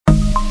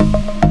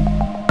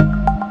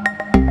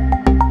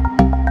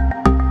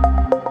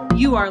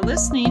You are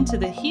listening to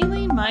the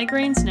Healing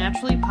Migraines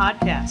Naturally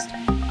podcast.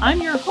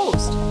 I'm your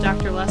host,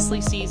 Dr.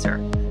 Leslie Caesar,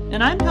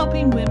 and I'm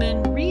helping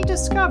women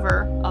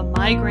rediscover a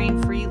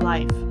migraine-free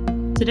life.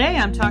 Today,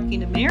 I'm talking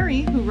to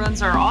Mary, who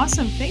runs our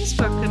awesome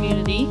Facebook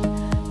community,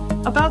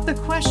 about the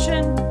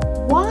question,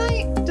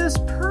 why does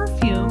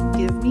perfume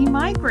give me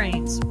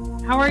migraines?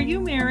 How are you,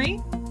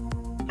 Mary?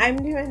 I'm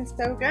doing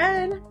so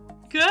good.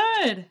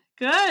 Good.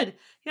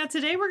 Yeah,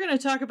 today we're going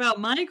to talk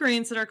about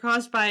migraines that are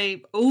caused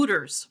by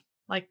odors,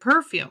 like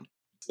perfume.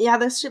 Yeah,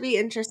 this should be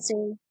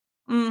interesting.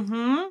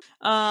 So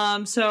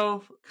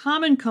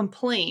common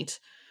complaint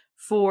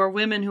for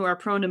women who are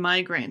prone to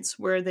migraines,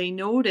 where they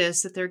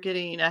notice that they're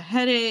getting a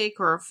headache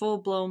or a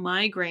full-blown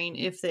migraine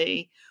if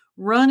they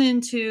run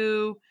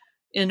into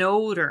an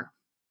odor,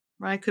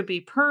 right? Could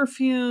be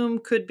perfume,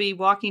 could be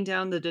walking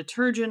down the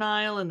detergent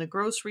aisle in the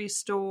grocery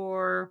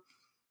store,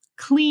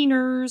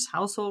 cleaners,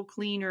 household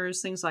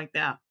cleaners, things like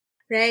that.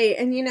 Right.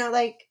 And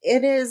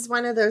it is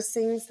one of those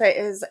things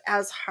that is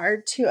as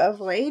hard to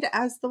avoid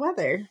as the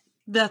weather.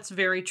 That's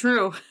very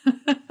true.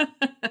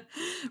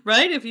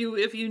 Right? If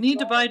you need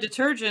to buy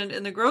detergent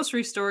in the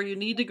grocery store, you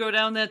need to go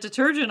down that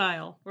detergent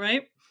aisle,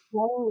 right?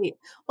 Right.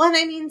 Well,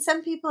 and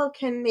some people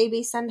can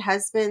maybe send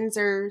husbands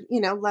or,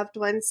 loved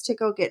ones to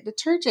go get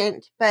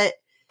detergent, but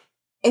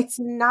it's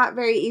not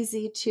very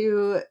easy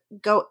to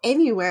go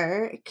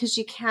anywhere because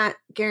you can't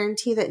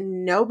guarantee that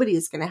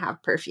nobody's going to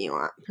have perfume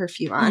on.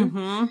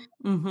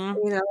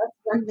 That's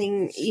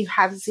something you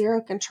have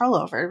zero control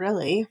over,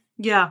 really.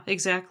 Yeah,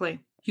 exactly.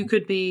 You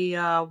could be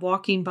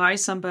walking by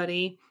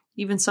somebody.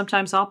 Even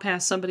sometimes I'll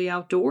pass somebody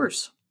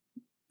outdoors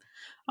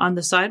on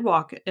the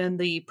sidewalk and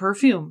the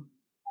perfume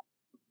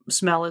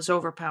smell is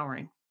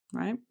overpowering,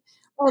 right?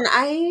 And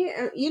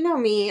I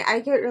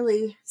get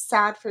really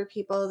sad for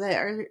people that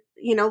are,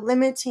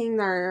 limiting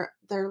their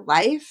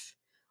life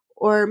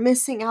or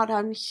missing out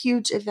on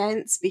huge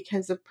events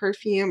because of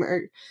perfume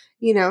or,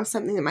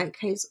 something that might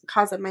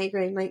cause a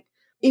migraine. Like,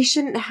 you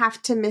shouldn't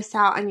have to miss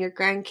out on your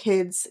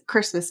grandkids'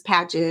 Christmas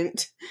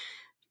pageant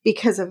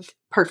because of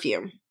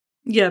perfume.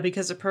 Yeah,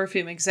 because of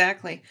perfume,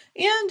 exactly.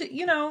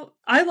 And,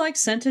 I like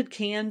scented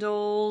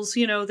candles.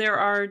 There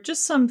are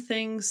just some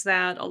things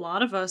that a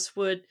lot of us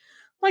would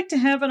like to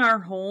have in our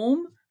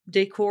home,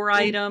 decor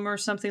item or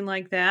something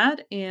like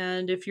that.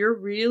 And if you're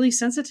really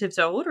sensitive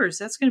to odors,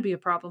 that's going to be a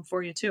problem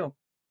for you too.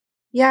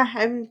 Yeah,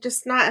 I'm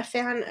just not a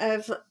fan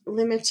of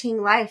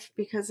limiting life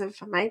because of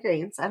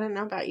migraines. I don't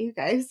know about you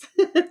guys.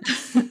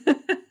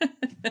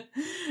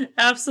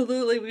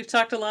 Absolutely. We've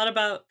talked a lot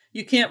about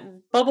you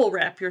can't bubble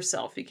wrap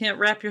yourself. You can't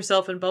wrap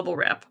yourself in bubble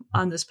wrap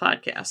on this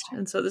podcast.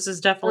 And so this is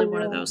definitely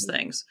one of those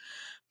things.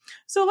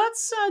 So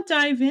let's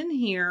dive in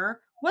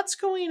here. What's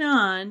going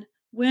on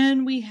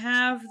when we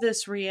have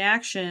this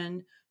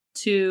reaction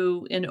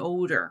to an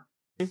odor?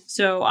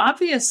 So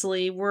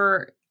obviously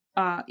we're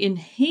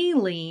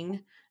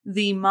inhaling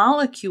the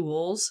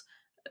molecules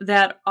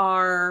that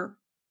are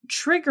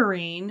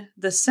triggering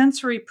the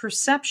sensory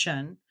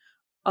perception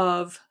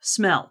of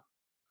smell,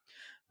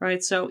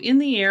 right? So in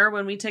the air,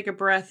 when we take a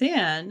breath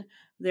in,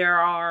 there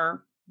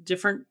are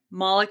different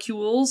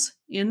molecules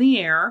in the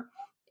air,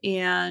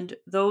 and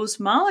those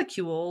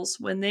molecules,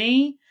 when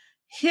they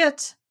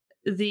hit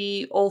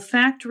the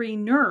olfactory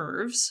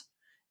nerves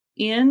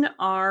in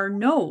our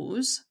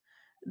nose,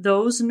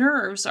 those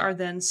nerves are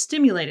then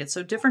stimulated.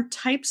 So different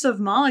types of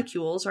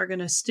molecules are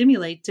going to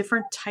stimulate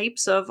different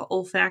types of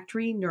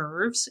olfactory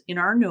nerves in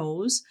our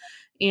nose.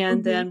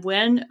 And then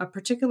when a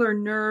particular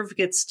nerve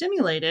gets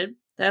stimulated,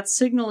 that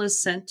signal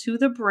is sent to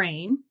the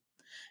brain.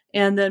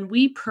 And then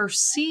we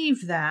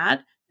perceive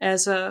that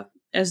as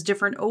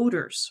different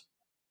odors.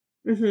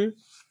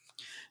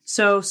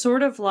 So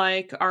sort of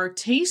like our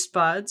taste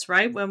buds,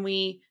 right? When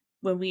we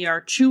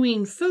are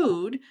chewing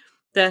food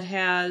that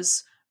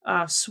has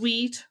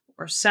sweet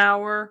or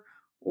sour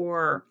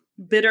or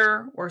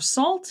bitter or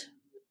salt,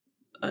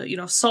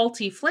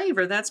 salty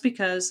flavor, that's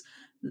because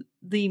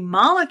the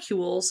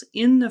molecules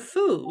in the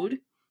food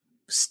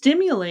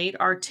stimulate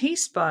our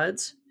taste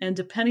buds, and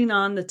depending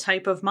on the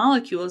type of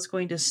molecule, it's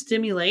going to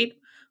stimulate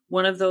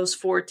one of those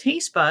 4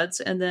 taste buds,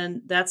 and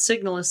then that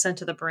signal is sent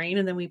to the brain,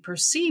 and then we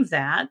perceive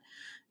that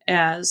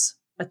as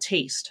a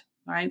taste.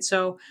 Right.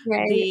 So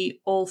the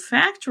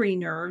olfactory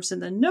nerves in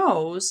the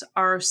nose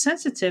are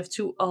sensitive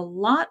to a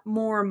lot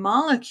more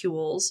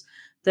molecules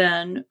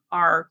than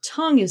our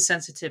tongue is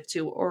sensitive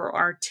to or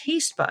our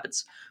taste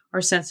buds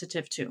are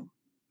sensitive to.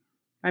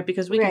 Right.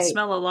 Because we can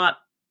smell a lot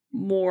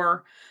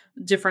more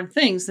different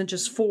things than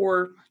just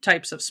 4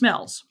 types of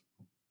smells.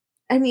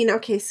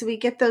 Okay, so we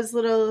get those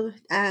little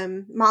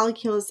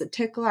molecules that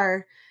tickle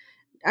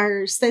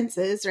our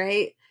senses,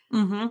 right?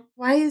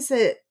 Why is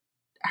it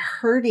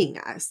hurting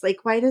us? Like,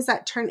 why does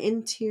that turn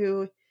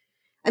into,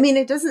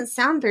 it doesn't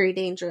sound very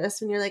dangerous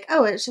when you're like,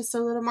 oh, it's just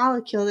a little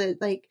molecule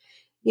that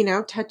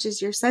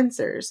touches your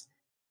sensors.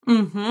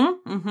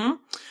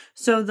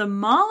 So the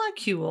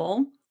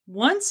molecule,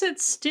 once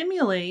it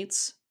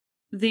stimulates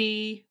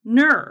the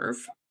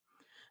nerve,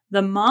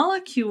 the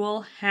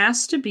molecule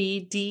has to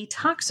be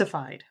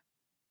detoxified,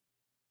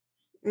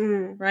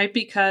 right?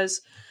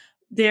 Because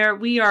there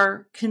we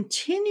are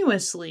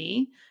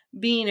continuously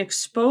being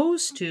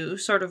exposed to,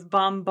 sort of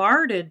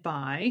bombarded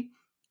by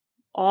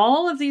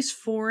all of these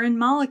foreign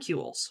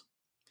molecules.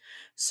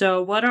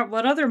 So what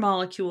other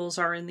molecules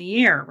are in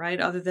the air, right?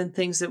 Other than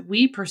things that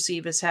we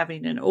perceive as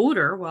having an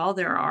odor? Well,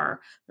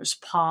 there's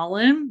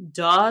pollen,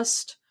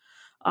 dust,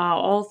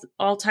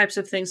 all types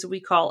of things that we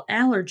call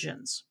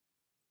allergens.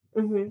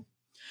 Mm-hmm.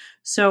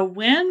 So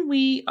when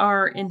we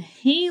are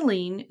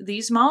inhaling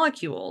these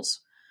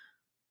molecules,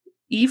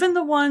 even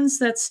the ones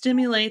that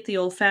stimulate the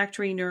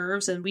olfactory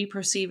nerves and we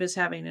perceive as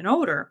having an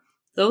odor,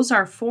 those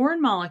are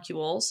foreign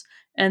molecules,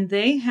 and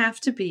they have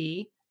to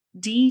be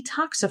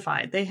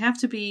detoxified. They have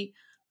to be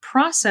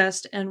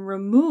processed and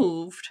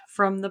removed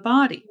from the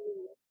body.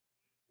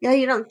 Yeah,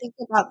 you don't think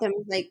about them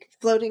like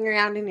floating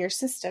around in your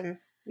system,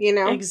 you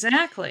know?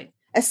 Exactly.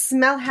 A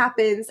smell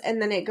happens and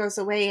then it goes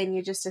away, and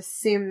you just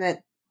assume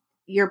that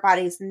your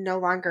body's no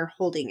longer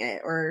holding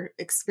it or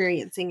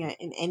experiencing it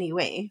in any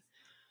way.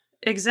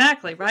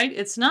 Exactly, right?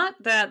 It's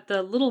not that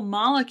the little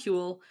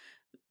molecule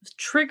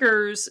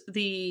triggers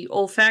the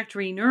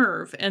olfactory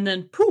nerve and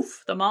then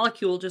poof, the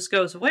molecule just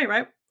goes away,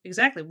 right?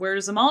 Exactly. Where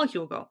does the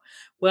molecule go?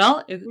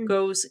 Well, it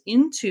goes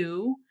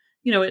into,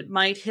 it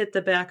might hit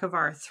the back of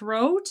our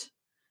throat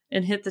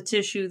and hit the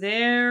tissue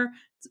there.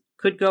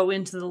 Could go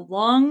into the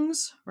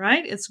lungs,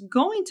 right? It's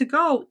going to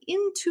go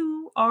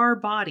into our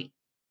body.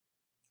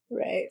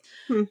 Right.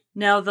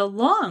 Now, the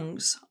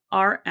lungs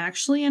are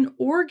actually an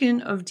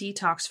organ of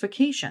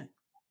detoxification.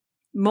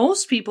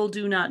 Most people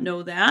do not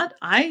know that.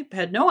 I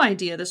had no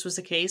idea this was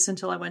the case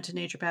until I went to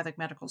naturopathic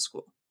medical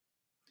school.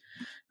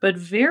 But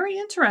very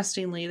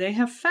interestingly, they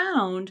have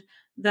found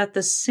that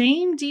the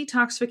same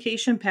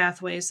detoxification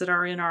pathways that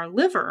are in our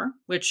liver,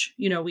 which,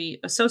 we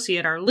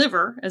associate our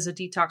liver as a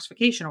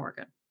detoxification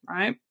organ,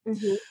 right?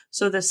 Mm-hmm.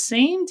 So the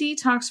same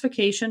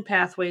detoxification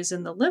pathways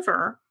in the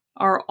liver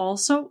are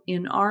also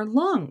in our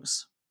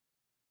lungs.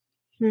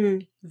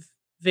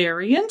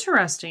 Very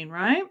interesting,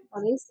 right?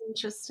 That is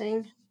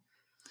interesting.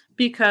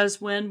 Because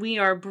when we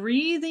are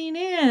breathing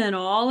in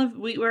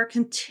we're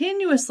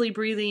continuously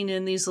breathing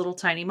in these little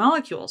tiny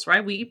molecules,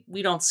 right?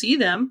 We don't see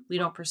them, we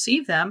don't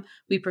perceive them.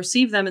 We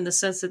perceive them in the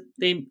sense that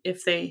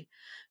if they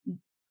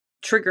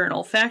trigger an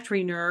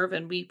olfactory nerve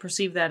and we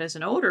perceive that as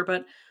an odor,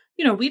 but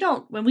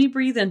when we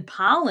breathe in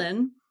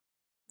pollen,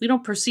 we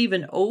don't perceive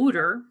an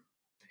odor.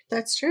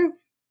 That's true.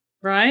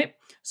 Right?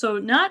 So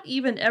not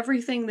even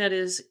everything that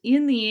is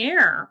in the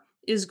air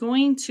is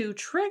going to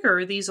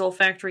trigger these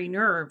olfactory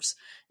nerves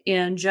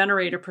and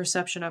generate a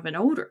perception of an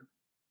odor.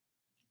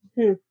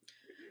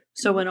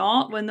 So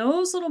when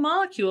those little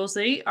molecules,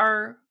 they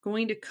are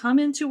going to come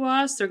into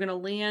us, they're going to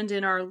land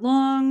in our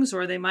lungs,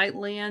 or they might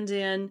land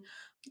in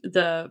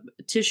the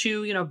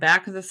tissue,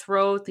 back of the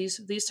throat,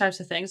 these types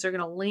of things, they're going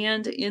to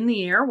land in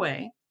the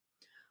airway.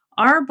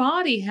 Our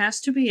body has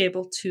to be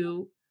able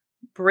to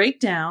break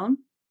down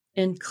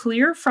and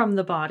clear from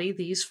the body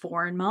these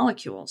foreign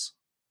molecules.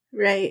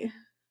 Right.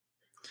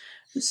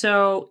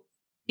 So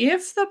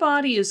if the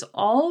body is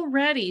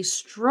already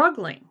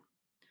struggling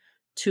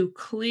to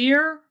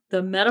clear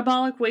the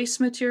metabolic waste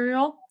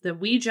material that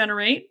we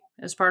generate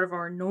as part of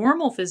our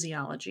normal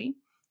physiology,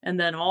 and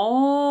then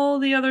all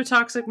the other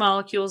toxic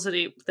molecules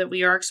that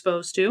we are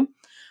exposed to,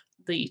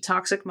 the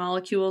toxic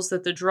molecules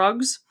that the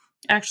drugs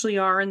actually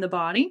are in the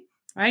body,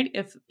 right?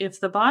 If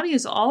the body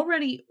is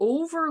already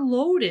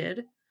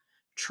overloaded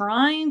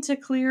trying to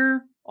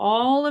clear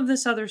all of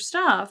this other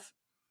stuff,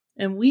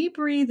 and we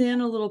breathe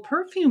in a little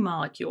perfume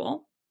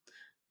molecule,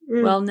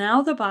 well,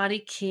 now the body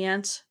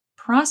can't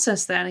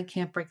process that and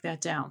can't break that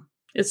down.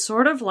 It's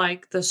sort of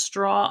like the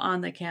straw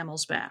on the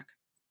camel's back.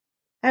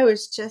 I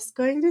was just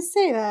going to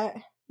say that.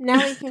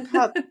 Now we can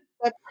call it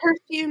the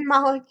perfume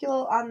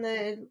molecule on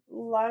the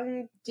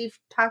lung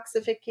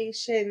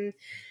detoxification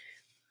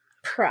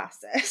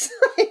process.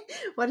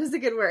 What is a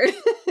good word?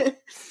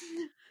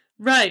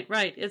 Right.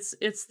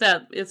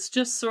 It's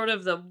just sort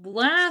of the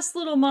last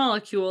little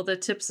molecule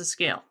that tips the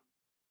scale.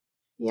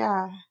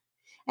 Yeah.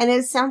 And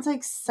it sounds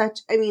like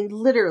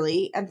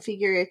literally and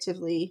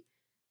figuratively,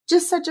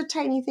 just such a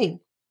tiny thing.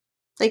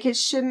 Like it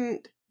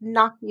shouldn't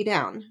knock you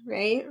down,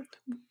 right?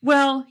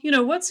 Well,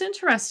 what's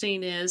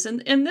interesting is,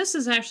 and this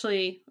is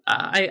actually,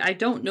 I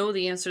don't know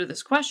the answer to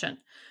this question,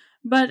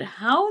 but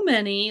how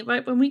many,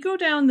 like when we go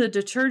down the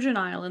detergent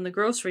aisle in the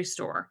grocery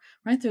store,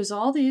 right, there's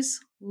all these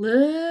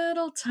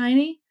little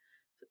tiny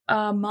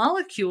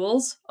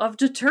molecules of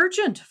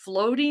detergent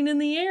floating in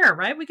the air,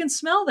 right? We can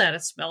smell that.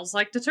 It smells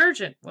like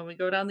detergent when we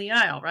go down the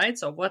aisle, right?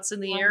 So what's in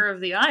the air of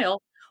the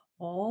aisle?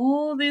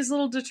 All these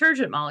little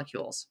detergent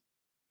molecules.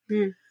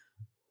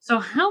 So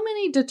how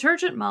many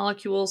detergent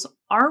molecules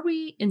are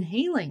we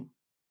inhaling?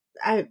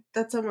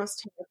 That's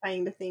almost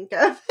terrifying to think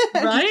of.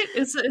 Right?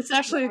 It's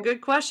actually a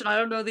good question. I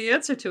don't know the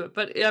answer to it,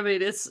 but I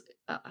mean, it's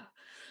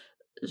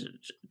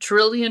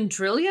trillion.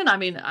 I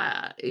mean,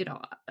 is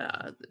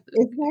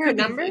there a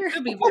number? It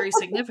could be very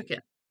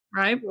significant,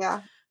 right?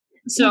 Yeah.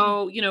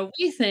 So,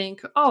 we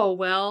think, oh,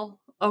 well,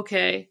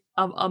 okay,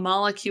 a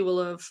molecule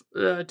of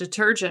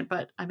detergent,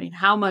 but I mean,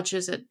 how much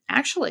is it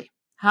actually?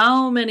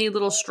 how many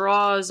little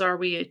straws are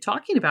we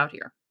talking about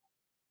here?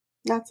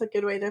 That's a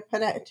good way to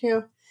put it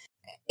too.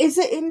 Is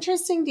it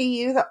interesting to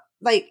you that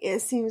like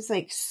it seems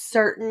like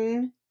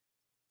certain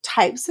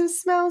types of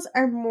smells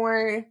are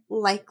more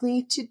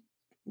likely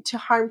to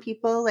harm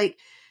people? Like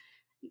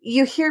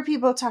you hear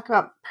people talk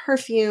about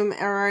perfume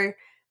or,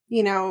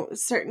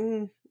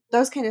 certain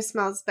those kind of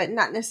smells, but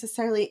not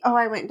necessarily, oh,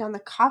 I went down the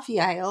coffee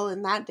aisle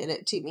and that did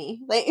it to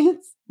me. Like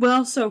it's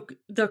Well, so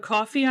the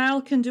coffee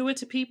aisle can do it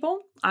to people.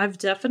 I've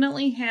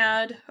definitely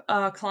had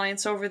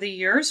clients over the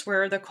years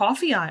where the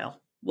coffee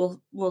aisle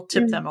will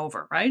tip them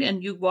over, right?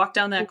 And you walk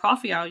down that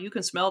coffee aisle, you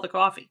can smell the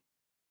coffee.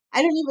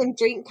 I don't even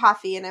drink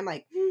coffee and I'm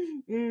like,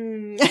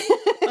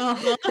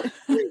 Uh-huh.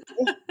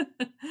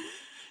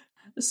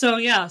 So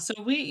yeah, so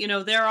we,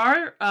 there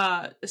are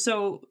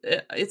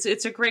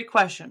it's a great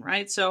question,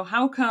 right? So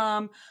how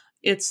come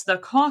it's the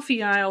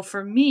coffee aisle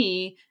for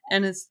me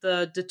and it's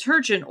the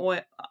detergent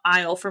oil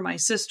aisle for my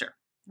sister,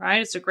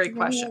 right? It's a great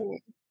question.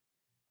 Right.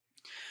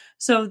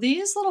 So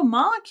these little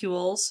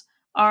molecules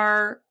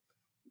are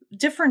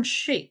different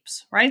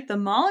shapes, right? The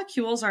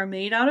molecules are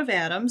made out of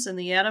atoms and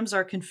the atoms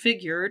are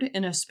configured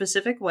in a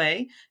specific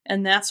way,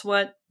 and that's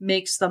what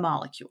makes the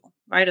molecule,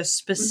 right? A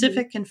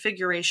specific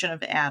configuration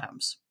of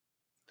atoms.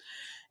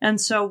 And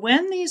so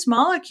when these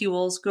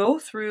molecules go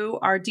through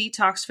our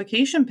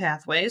detoxification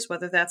pathways,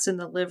 whether that's in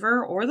the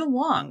liver or the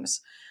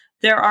lungs,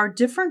 there are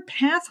different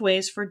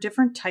pathways for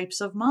different types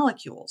of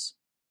molecules.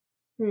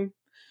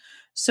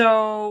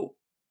 So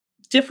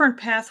different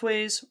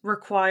pathways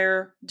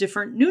require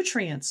different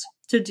nutrients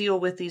to deal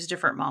with these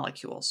different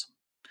molecules.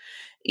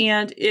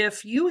 And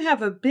if you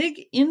have a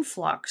big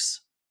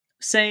influx,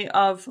 say,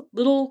 of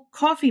little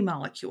coffee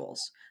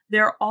molecules,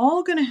 they're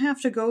all going to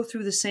have to go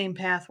through the same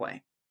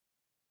pathway.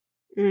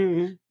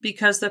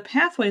 Because the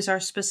pathways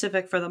are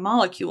specific for the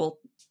molecule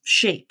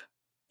shape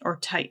or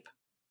type.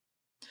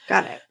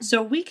 Got it.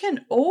 So we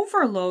can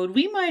overload.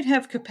 We might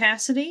have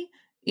capacity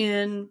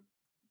in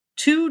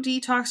 2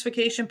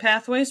 detoxification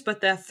pathways,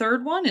 but that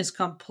third one is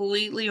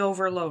completely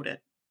overloaded.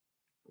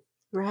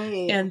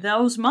 Right. And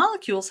those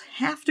molecules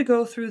have to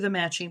go through the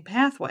matching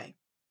pathway.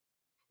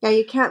 Yeah,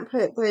 you can't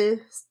put the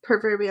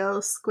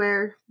proverbial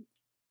square,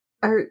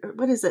 or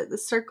what is it? The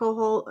circle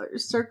hole, or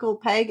circle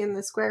peg in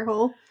the square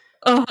hole.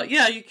 Oh,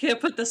 yeah, you can't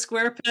put the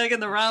square peg in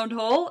the round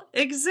hole.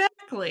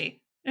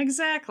 Exactly.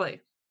 Right?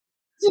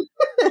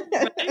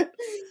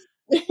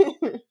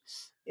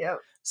 Yep.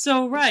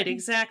 So, right,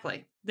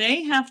 exactly.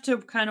 They have to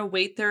kind of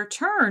wait their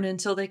turn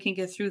until they can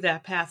get through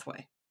that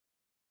pathway.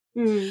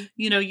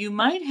 You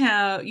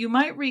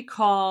might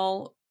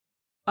recall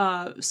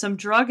some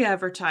drug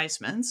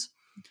advertisements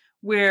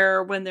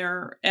where when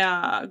they're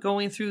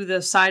going through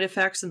the side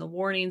effects and the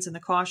warnings and the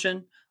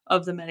caution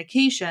of the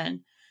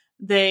medication,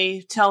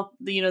 they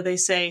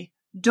say,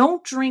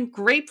 don't drink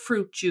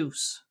grapefruit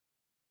juice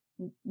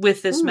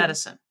with this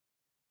medicine.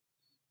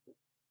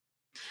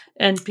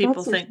 And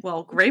people think,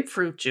 well,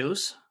 grapefruit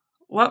juice,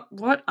 what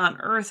on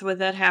earth would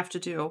that have to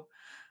do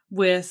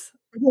with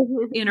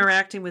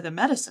interacting with a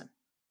medicine?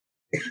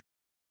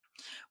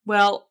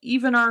 Well,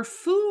 even our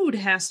food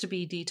has to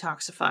be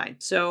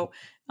detoxified. So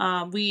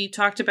we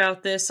talked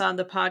about this on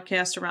the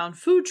podcast around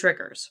food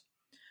triggers.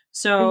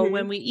 So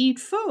when we eat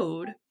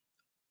food,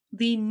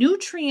 the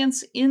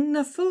nutrients in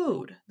the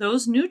food,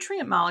 those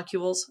nutrient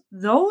molecules,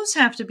 those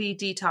have to be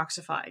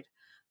detoxified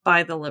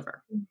by the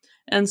liver.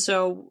 And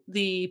so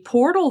the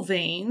portal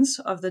veins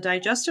of the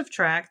digestive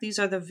tract, these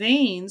are the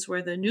veins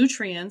where the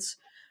nutrients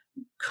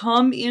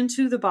come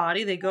into the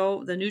body.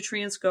 The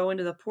nutrients go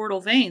into the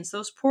portal veins.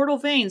 Those portal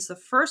veins, the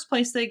first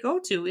place they go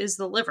to is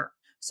the liver,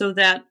 so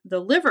that the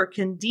liver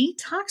can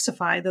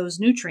detoxify those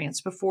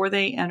nutrients before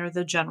they enter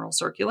the general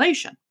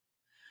circulation.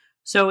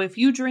 So if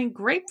you drink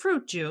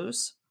grapefruit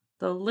juice,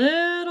 the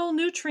little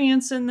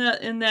nutrients in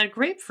that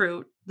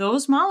grapefruit,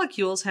 those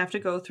molecules have to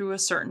go through a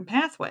certain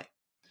pathway.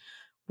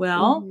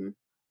 Well,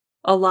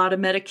 a lot of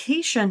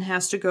medication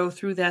has to go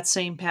through that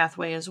same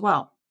pathway as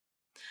well.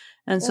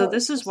 And so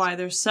this is why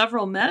there's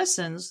several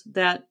medicines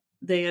that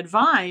they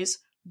advise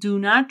do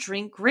not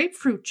drink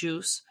grapefruit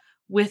juice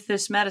with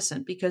this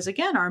medicine, because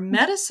again, our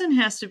medicine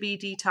has to be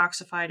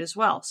detoxified as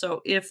well.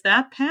 So if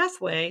that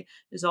pathway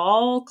is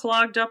all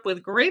clogged up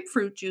with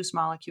grapefruit juice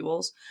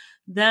molecules,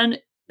 then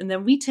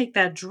we take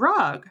that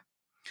drug,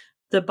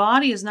 the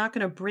body is not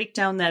going to break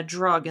down that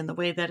drug in the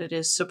way that it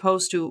is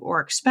supposed to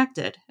or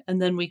expected.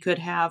 And then we could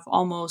have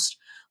almost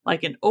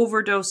like an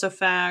overdose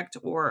effect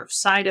or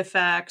side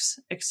effects,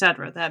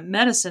 etc. That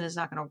medicine is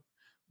not going to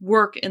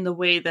work in the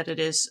way that it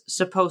is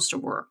supposed to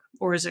work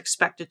or is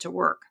expected to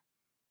work.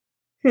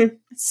 It's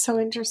so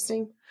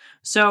interesting.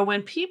 So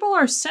when people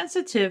are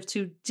sensitive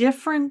to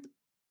different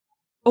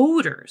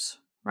odors,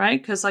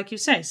 right? Because like you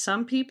say,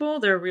 some people,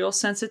 they're real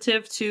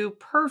sensitive to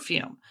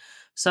perfume.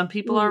 Some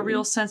people are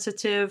real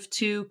sensitive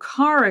to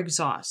car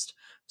exhaust.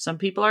 Some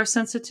people are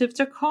sensitive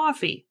to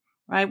coffee,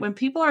 right? When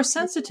people are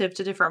sensitive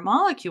to different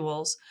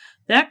molecules,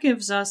 that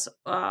gives us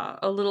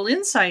a little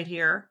insight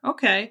here.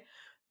 Okay,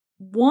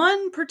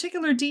 one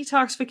particular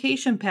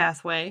detoxification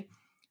pathway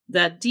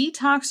that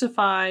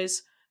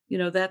detoxifies,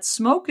 that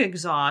smoke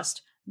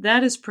exhaust,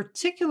 that is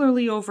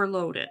particularly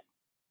overloaded.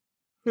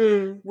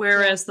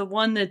 Whereas the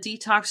one that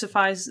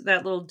detoxifies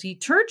that little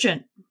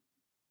detergent,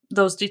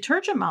 those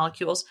detergent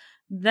molecules,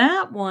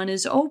 that one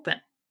is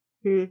open.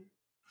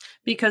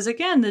 Because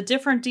again, the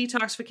different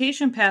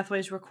detoxification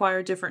pathways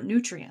require different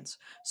nutrients.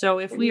 So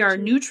if we are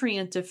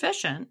nutrient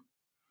deficient,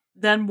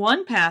 then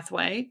one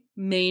pathway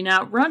may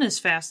not run as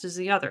fast as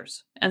the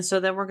others. And so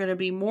then we're going to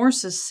be more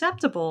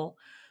susceptible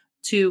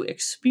to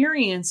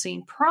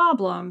experiencing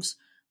problems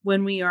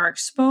when we are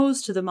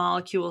exposed to the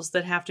molecules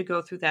that have to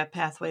go through that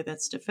pathway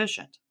that's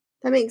deficient.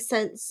 That makes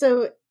sense.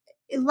 So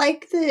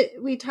like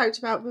we talked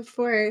about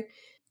before,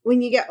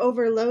 when you get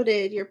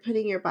overloaded, you're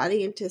putting your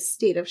body into a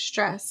state of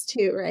stress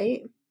too,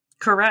 right?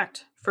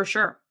 Correct. For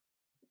sure.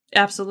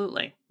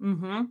 Absolutely.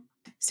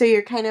 So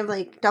you're kind of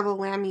like double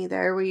whammy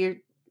there, where you're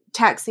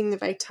taxing the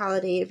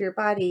vitality of your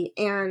body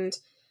and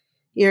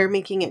you're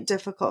making it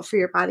difficult for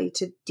your body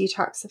to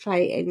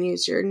detoxify and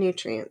use your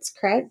nutrients,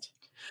 correct?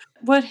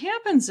 What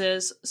happens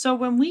is, so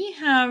when we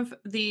have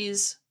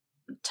these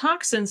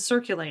toxins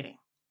circulating,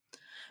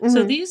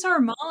 so these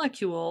are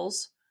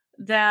molecules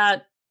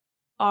that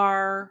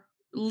are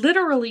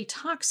literally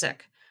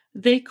toxic.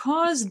 They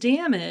cause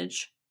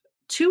damage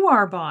to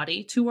our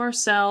body, to our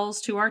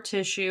cells, to our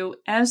tissue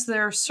as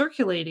they're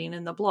circulating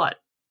in the blood.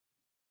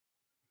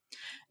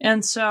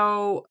 And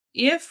so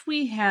if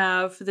we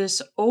have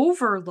this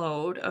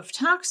overload of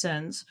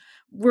toxins,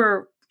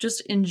 we're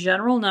just in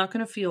general not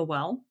going to feel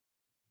well.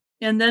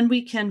 And then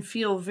we can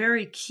feel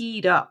very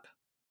keyed up.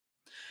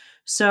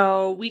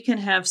 So we can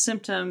have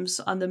symptoms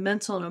on the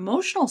mental and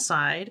emotional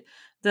side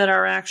that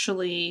are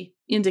actually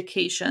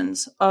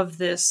indications of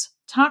this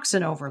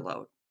toxin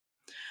overload.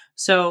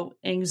 So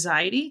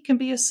anxiety can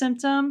be a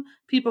symptom.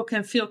 People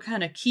can feel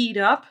kind of keyed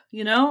up,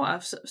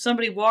 if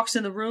somebody walks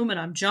in the room and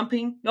I'm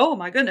jumping. Oh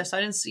my goodness,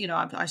 I didn't see,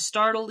 I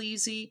startle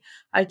easy.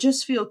 I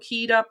just feel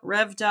keyed up,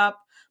 revved up.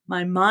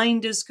 My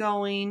mind is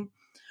going,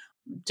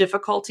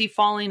 difficulty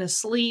falling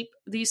asleep,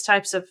 these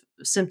types of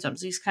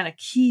symptoms, these kind of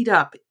keyed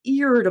up,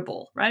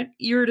 irritable, right?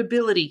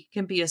 Irritability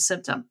can be a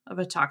symptom of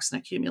a toxin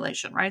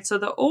accumulation, right? So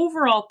the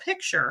overall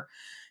picture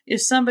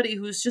is somebody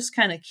who's just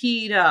kind of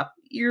keyed up,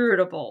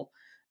 irritable.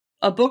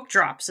 A book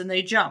drops and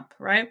they jump,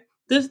 right?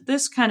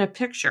 This kind of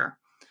picture.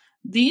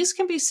 These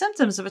can be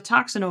symptoms of a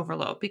toxin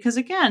overload because,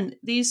 again,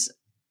 these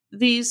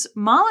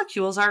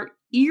molecules are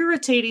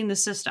irritating the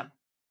system.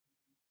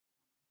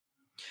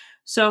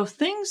 So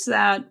things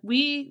that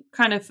we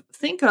kind of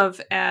think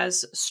of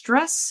as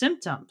stress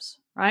symptoms,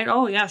 right?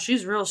 Oh yeah,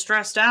 she's real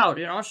stressed out.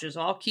 She's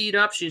all keyed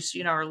up. She's,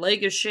 her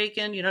leg is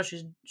shaking.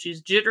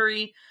 She's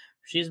jittery.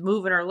 She's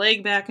moving her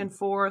leg back and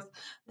forth.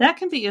 That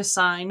can be a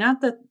sign,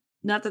 not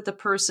that the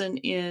person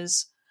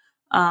is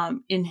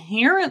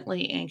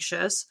inherently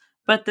anxious,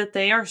 but that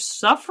they are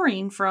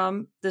suffering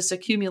from this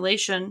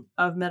accumulation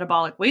of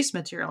metabolic waste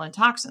material and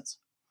toxins,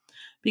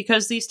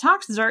 because these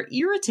toxins are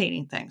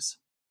irritating things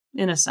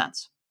in a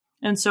sense.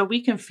 And so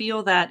we can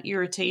feel that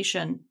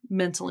irritation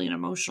mentally and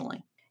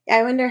emotionally.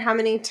 I wonder how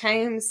many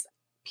times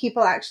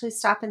people actually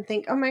stop and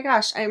think, oh my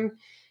gosh, I'm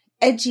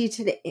edgy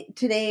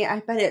today. I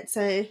bet it's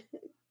a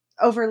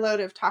overload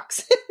of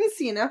toxins,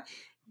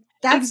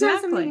 That's not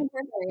something you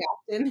hear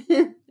very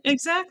often.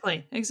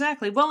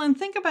 Exactly. Well, and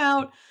think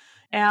about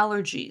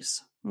allergies.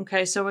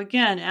 Okay, so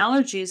again,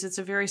 allergies, it's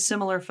a very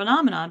similar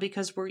phenomenon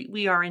because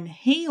we are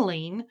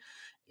inhaling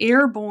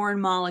airborne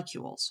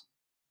molecules.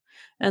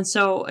 And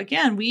so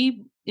again,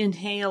 we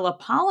inhale a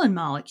pollen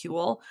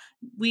molecule.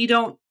 We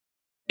don't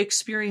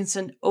experience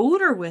an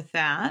odor with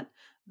that,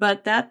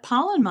 but that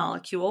pollen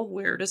molecule,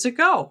 where does it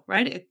go,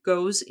 right? It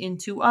goes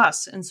into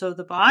us. And so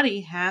the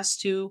body has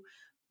to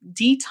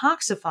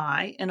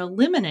detoxify and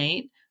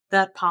eliminate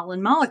that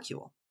pollen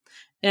molecule.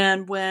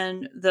 And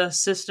when the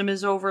system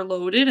is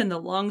overloaded and the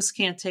lungs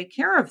can't take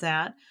care of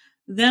that,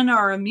 then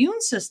our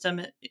immune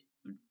system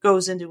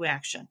goes into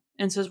action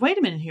and says, wait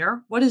a minute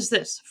here, what is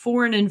this?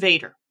 Foreign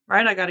invader,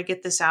 right? I got to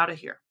get this out of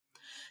here.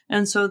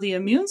 And so the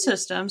immune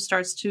system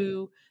starts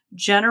to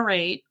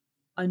generate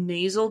a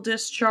nasal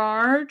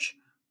discharge,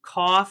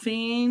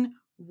 coughing,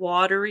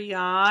 watery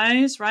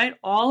eyes, right?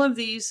 All of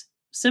these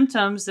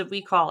symptoms that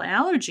we call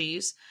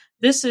allergies.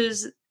 This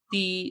is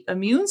the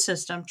immune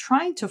system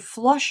trying to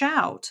flush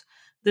out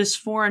this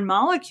foreign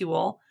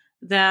molecule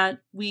that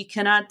we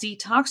cannot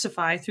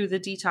detoxify through the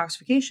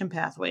detoxification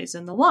pathways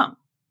in the lung.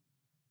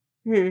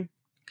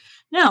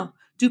 Now,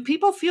 do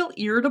people feel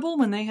irritable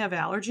when they have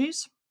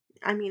allergies?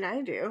 I mean,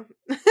 I do.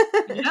 Yeah.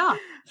 I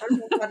don't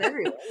know about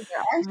everyone.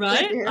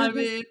 Right? Do. I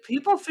mean,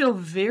 people feel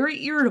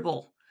very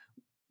irritable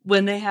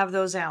when they have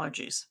those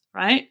allergies,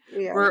 right?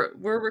 Yeah.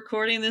 We're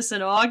recording this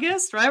in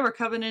August, right? We're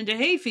coming into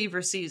hay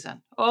fever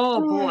season.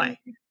 Oh boy.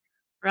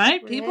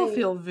 Right? People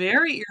feel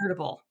very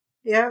irritable.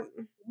 Yep.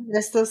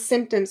 Yes, those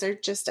symptoms are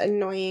just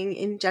annoying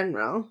in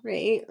general,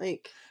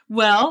 right?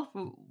 Well,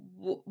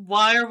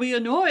 why are we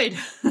annoyed?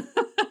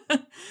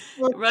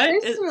 Well,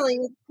 right? Personally,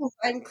 because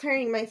I'm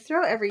clearing my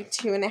throat every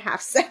 2.5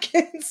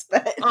 seconds,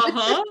 but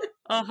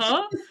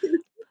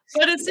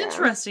But it's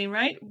interesting,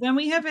 right? When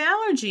we have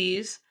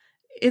allergies,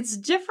 it's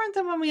different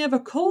than when we have a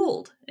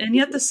cold, and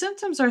yet the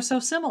symptoms are so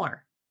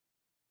similar.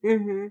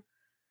 Mm-hmm.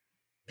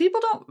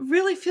 People don't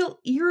really feel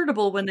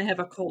irritable when they have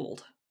a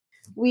cold.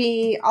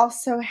 We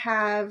also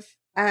have,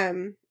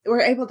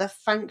 we're able to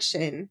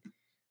function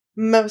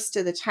most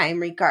of the time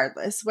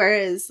regardless.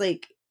 Whereas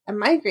like a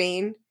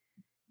migraine,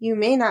 you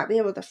may not be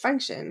able to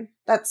function.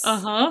 That's,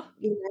 Uh-huh.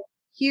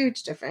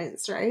 huge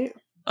difference, right?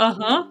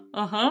 Uh-huh.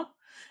 Uh-huh.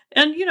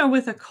 And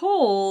with a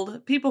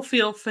cold, people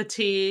feel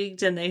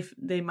fatigued, and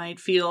they might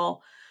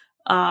feel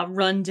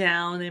run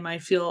down. They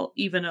might feel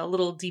even a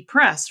little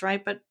depressed,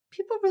 right? But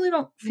people really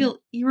don't feel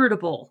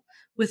irritable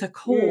with a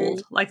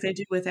cold like they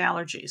do with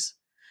allergies.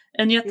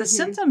 And yet the Mm-hmm.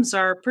 symptoms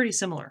are pretty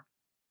similar.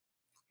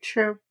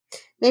 True.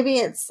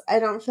 Maybe I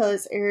don't feel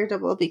as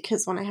irritable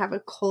because when I have a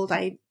cold,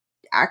 I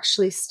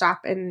actually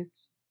stop and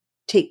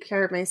take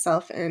care of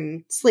myself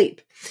and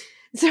sleep.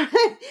 So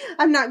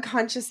I'm not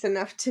conscious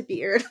enough to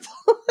be irritable.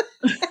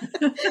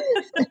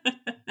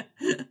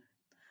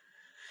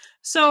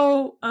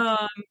 So,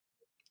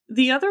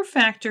 the other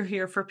factor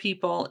here for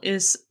people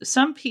is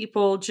some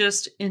people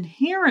just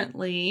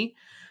inherently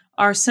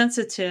are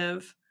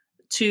sensitive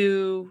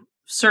to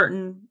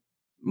certain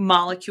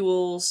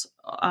molecules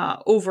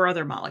over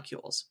other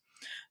molecules.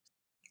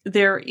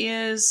 There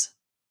is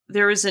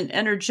an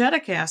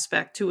energetic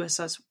aspect to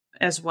us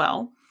as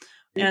well.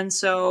 And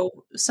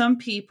so some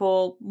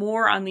people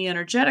more on the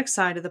energetic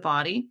side of the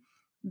body,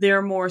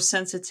 they're more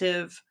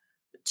sensitive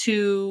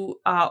to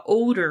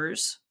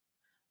odors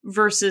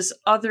versus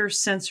other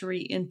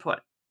sensory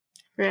input.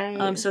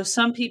 Right. So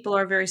some people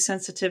are very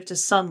sensitive to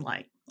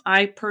sunlight.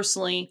 I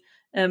personally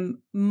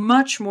am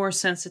much more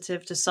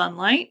sensitive to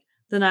sunlight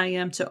than I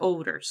am to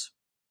odors.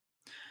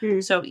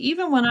 Mm. So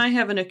even when I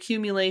have an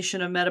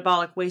accumulation of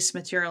metabolic waste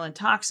material and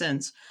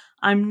toxins,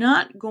 I'm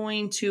not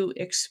going to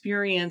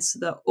experience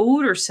the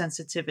odor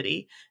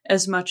sensitivity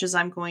as much as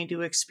I'm going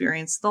to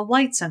experience the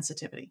light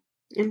sensitivity.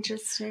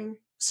 Interesting.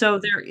 So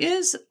there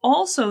is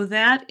also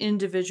that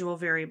individual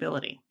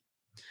variability.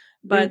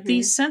 But Mm-hmm.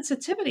 these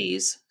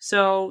sensitivities,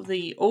 so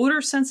the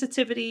odor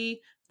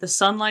sensitivity, the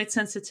sunlight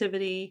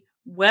sensitivity,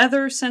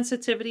 weather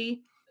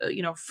sensitivity,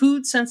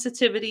 food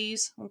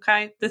sensitivities,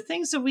 okay? The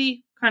things that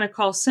we kind of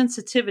call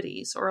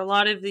sensitivities, or a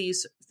lot of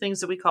these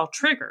things that we call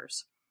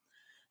triggers,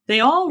 they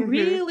all Mm-hmm.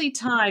 really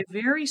tie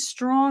very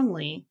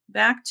strongly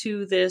back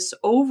to this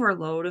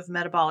overload of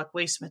metabolic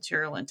waste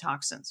material and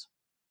toxins.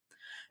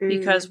 Mm.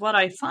 Because what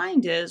I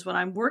find is when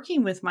I'm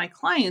working with my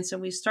clients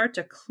and we start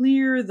to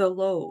clear the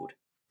load,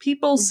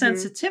 people's Mm-hmm.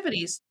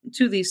 sensitivities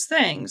to these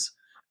things,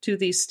 to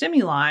these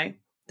stimuli,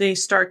 they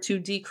start to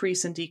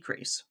decrease and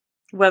decrease.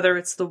 Whether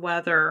it's the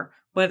weather,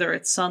 whether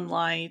it's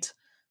sunlight,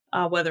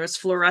 whether it's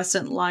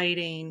fluorescent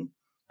lighting,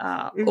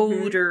 Mm-hmm.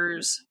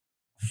 odors,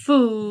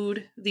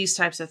 food, these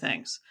types of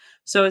things.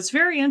 So it's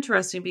very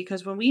interesting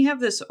because when we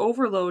have this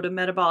overload of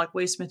metabolic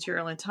waste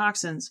material and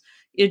toxins,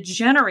 it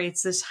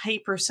generates this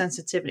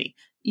hypersensitivity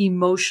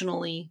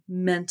emotionally,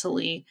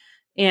 mentally,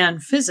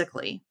 and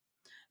physically.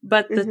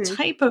 But the Mm-hmm.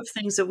 type of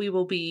things that we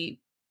will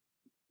be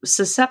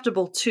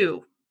susceptible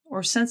to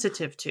or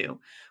sensitive to,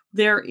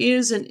 there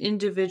is an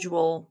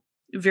individual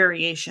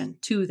variation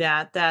to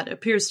that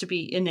appears to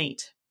be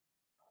innate.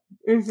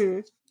 Mm-hmm.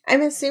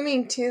 I'm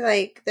assuming too,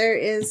 like there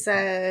is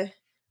a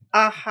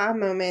aha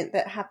moment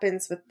that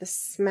happens with the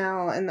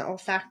smell and the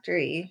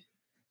olfactory.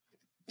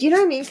 Do you know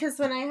what I mean? Because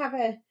when I have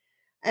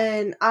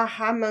an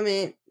aha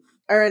moment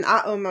or an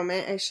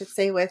moment, I should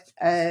say, with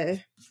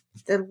the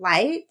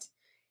light,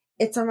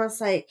 it's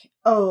almost like,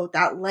 oh,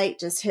 that light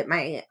just hit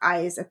my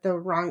eyes at the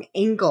wrong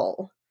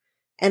angle,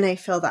 and I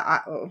feel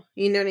the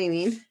you know what I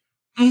mean?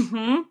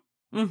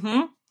 Mm-hmm.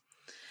 Mm-hmm.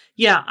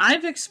 Yeah,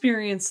 I've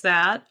experienced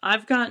that.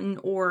 I've gotten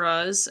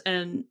auras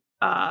and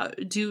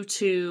due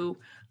to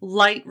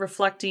light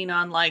reflecting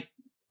on like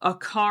a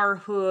car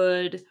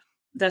hood,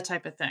 that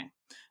type of thing.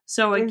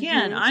 So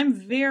again, Mm-hmm.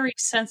 I'm very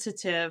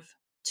sensitive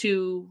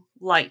to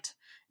light.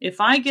 If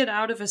I get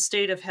out of a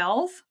state of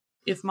health,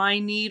 if my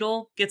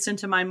needle gets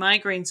into my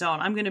migraine zone,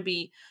 I'm going to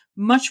be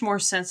much more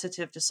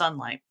sensitive to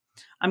sunlight.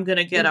 I'm going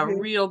to get a Mm-hmm.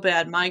 real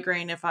bad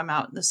migraine if I'm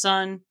out in the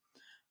sun.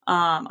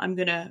 I'm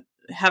going to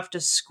have to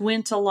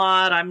squint a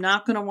lot. I'm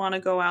not going to want to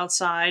go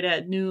outside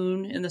at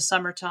noon in the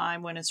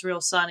summertime when it's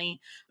real sunny.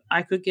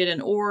 I could get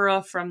an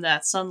aura from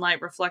that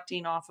sunlight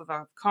reflecting off of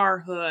a car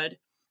hood.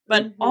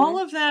 But Mm-hmm. all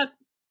of that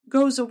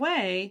goes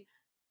away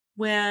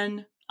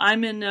when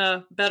I'm in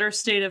a better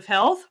state of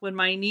health, when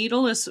my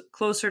needle is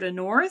closer to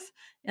north,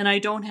 and I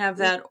don't have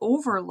that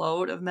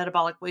overload of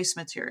metabolic waste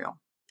material.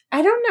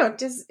 I don't know.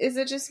 Is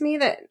it just me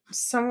that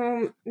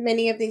so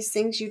many of these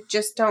things you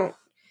just don't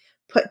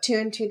put two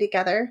and two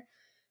together?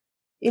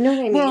 You know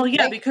what I Well, mean?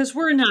 yeah, Like, because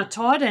we're not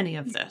taught any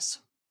of this.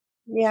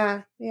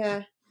 yeah,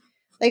 yeah.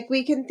 Like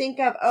we can think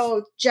of,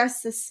 oh,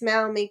 just the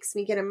smell makes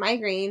me get a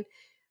migraine.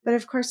 But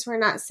of course, we're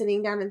not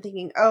sitting down and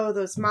thinking, oh,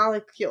 those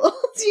molecules,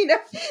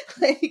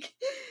 like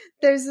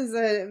there's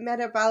a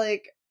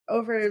metabolic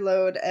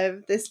overload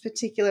of this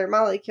particular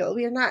molecule.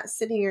 We are not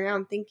sitting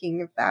around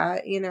thinking of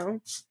that.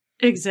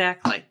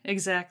 Exactly,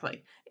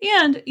 exactly.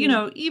 And,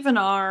 Mm. even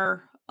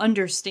our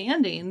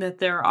understanding that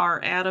there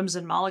are atoms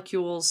and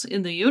molecules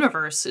in the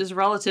universe is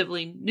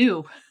relatively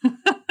new.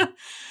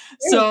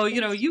 So,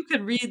 you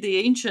can read the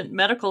ancient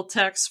medical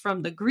texts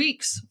from the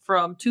Greeks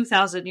from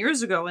 2000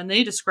 years ago, and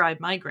they describe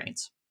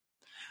migraines.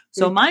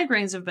 So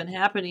migraines have been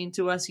happening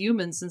to us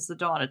humans since the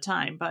dawn of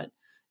time, but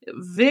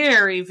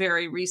very,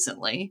 very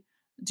recently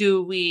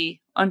do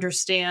we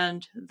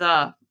understand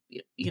the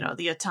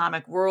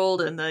atomic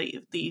world and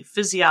the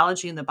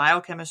physiology and the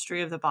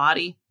biochemistry of the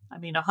body. I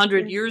mean,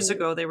 100 years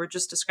ago, they were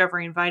just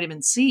discovering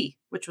vitamin C,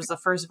 which was the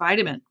first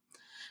vitamin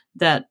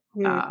that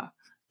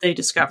they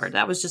discovered.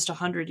 That was just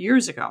 100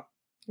 years ago.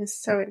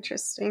 It's so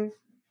interesting.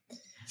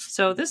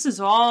 So this is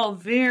all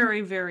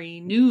very,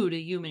 very new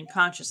to human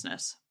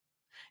consciousness.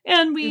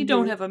 And we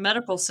don't have a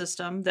medical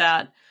system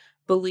that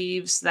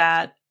believes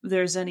that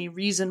there's any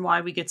reason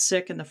why we get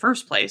sick in the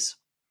first place.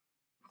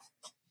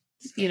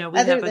 We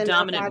have a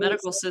dominant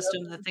medical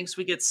system that thinks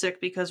we get sick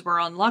because we're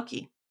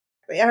unlucky.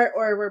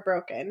 Or we're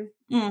broken.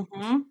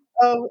 Mm-hmm.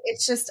 Oh,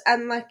 it's just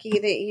unlucky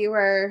that you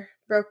are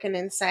broken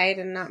inside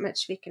and not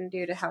much we can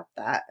do to help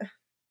that.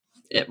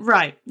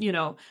 Right.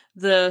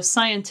 The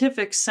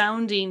scientific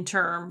sounding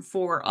term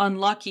for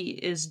unlucky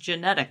is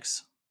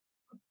genetics.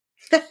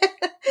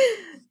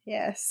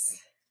 Yes.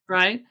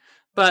 Right.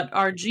 But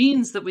our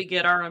genes that we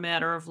get are a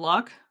matter of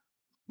luck.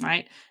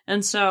 Right.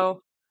 And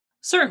so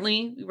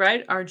certainly,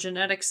 right, our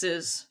genetics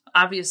is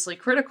obviously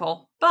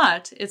critical,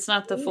 but it's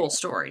not the full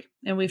story.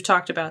 And we've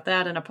talked about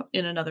that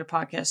in another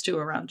podcast too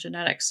around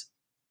genetics.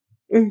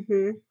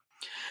 Mm-hmm.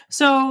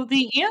 So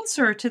the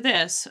answer to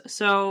this,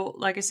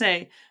 like I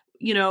say,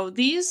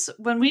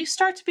 when we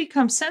start to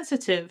become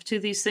sensitive to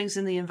these things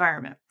in the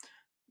environment,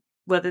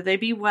 whether they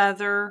be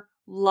weather,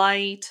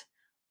 light,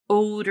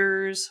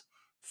 odors,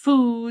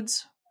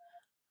 foods,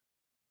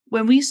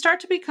 when we start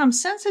to become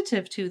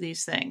sensitive to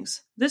these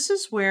things, this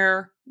is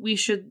where we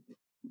should,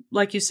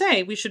 like you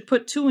say, we should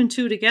put 2 and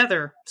 2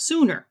 together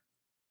sooner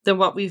than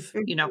what we've,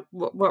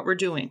 what we're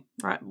doing,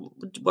 right?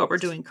 What we're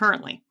doing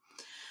currently.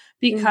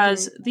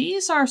 Because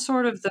these are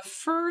sort of the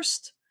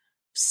first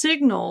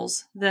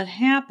signals that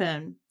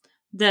happen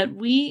that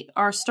we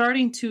are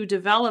starting to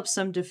develop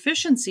some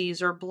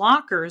deficiencies or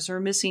blockers or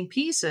missing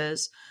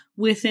pieces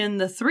within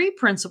the 3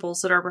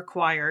 principles that are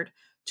required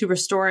to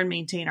restore and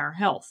maintain our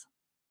health.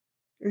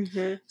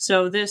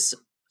 So this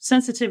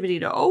sensitivity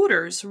to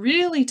odors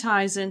really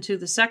ties into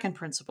the second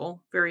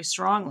principle very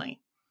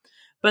strongly.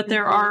 But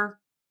there are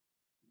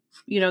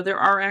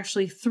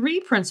actually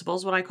 3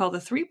 principles, what I call the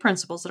 3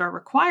 principles that are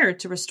required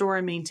to restore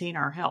and maintain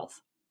our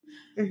health.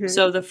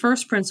 So the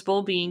first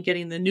principle being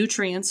getting the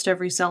nutrients to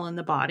every cell in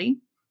the body.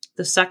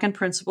 The second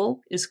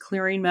principle is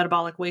clearing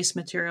metabolic waste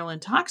material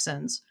and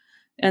toxins.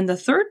 And the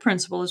third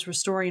principle is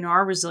restoring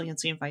our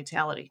resiliency and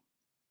vitality.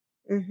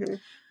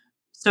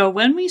 So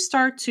when we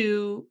start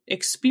to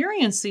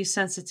experience these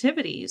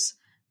sensitivities,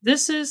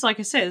 this is, like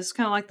I say, this is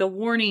kind of like the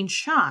warning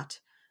shot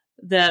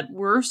that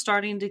we're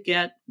starting to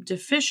get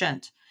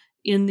deficient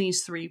in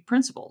these 3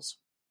 principles.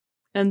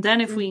 And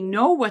then if we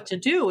know what to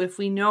do, if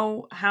we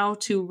know how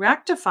to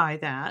rectify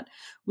that,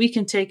 we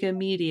can take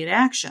immediate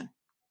action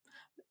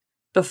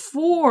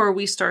before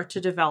we start to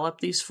develop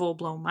these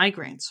full-blown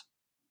migraines.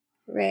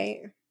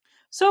 Right.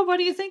 So what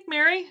do you think,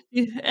 Mary?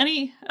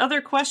 Any other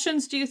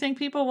questions do you think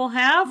people will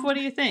have? What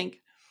do you think?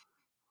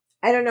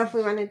 I don't know if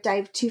we want to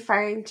dive too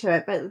far into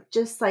it, but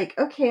just like,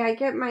 okay, I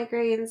get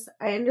migraines.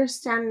 I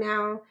understand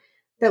now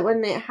that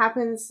when it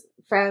happens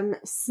from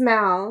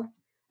smell,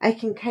 I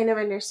can kind of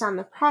understand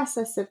the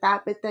process of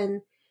that. But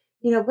then,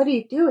 what do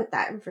you do with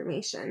that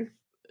information?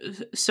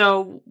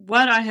 So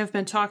what I have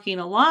been talking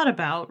a lot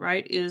about,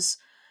 right, is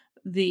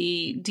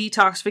the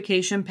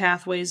detoxification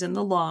pathways in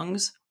the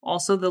lungs,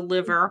 also the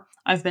liver.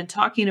 I've been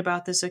talking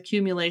about this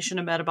accumulation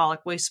of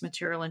metabolic waste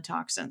material and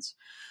toxins.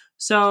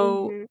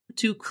 So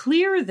to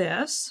clear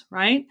this,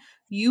 right,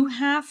 you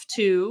have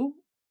to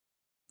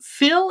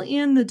fill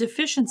in the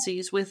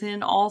deficiencies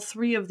within all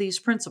 3 of these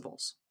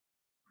principles.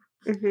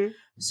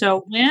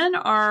 So when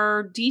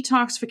our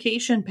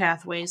detoxification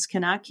pathways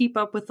cannot keep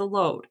up with the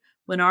load,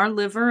 when our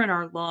liver and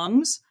our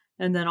lungs,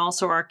 and then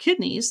also our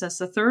kidneys, that's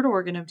the third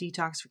organ of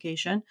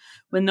detoxification,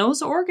 when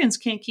those organs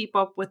can't keep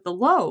up with the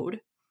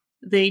load,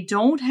 they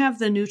don't have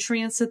the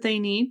nutrients that they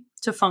need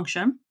to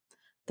function.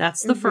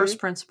 That's the first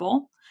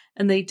principle.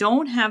 And they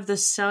don't have the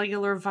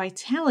cellular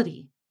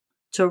vitality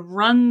to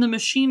run the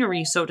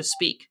machinery, so to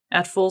speak,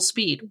 at full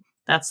speed.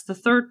 That's the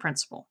third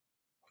principle.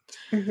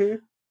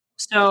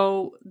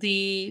 So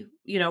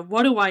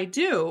what do I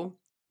do?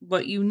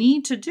 What you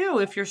need to do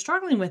if you're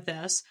struggling with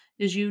this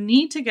is you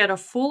need to get a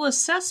full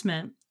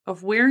assessment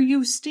of where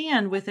you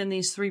stand within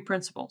these 3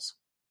 principles.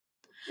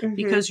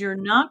 Because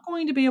you're not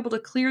going to be able to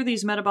clear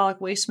these metabolic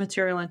waste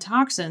material and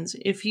toxins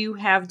if you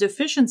have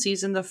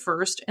deficiencies in the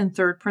first and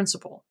third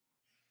principle.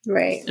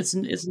 Right.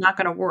 It's not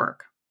going to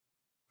work.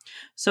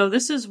 So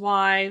this is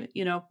why,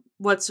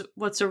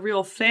 what's a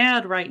real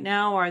fad right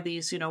now are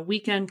these,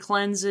 weekend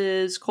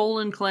cleanses,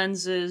 colon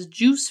cleanses,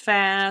 juice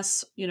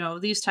fasts,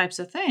 these types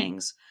of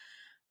things.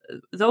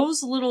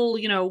 Those little,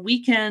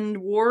 weekend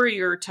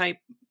warrior type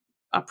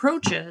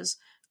approaches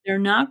They're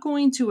not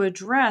going to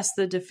address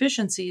the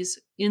deficiencies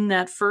in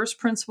that first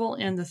principle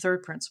and the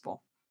third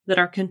principle that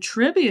are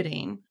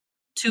contributing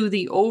to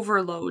the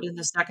overload in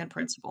the second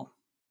principle.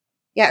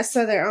 Yeah,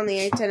 so they're only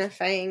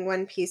identifying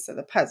one piece of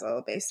the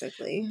puzzle,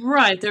 basically.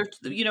 Right. They're,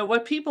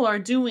 what people are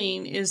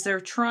doing is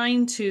they're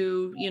trying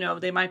to,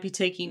 they might be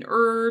taking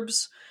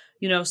herbs,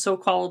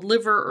 so-called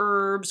liver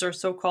herbs or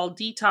so-called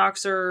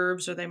detox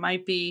herbs, or they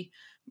might be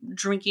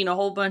drinking a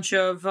whole bunch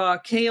of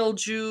kale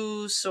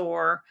juice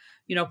or,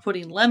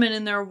 putting lemon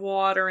in their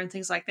water and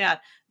things like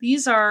that.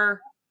 These are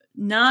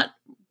not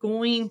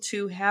going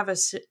to have a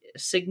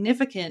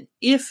significant,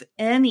 if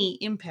any,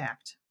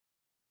 impact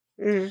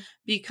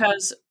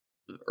because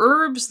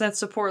herbs that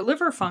support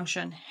liver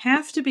function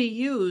have to be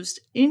used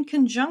in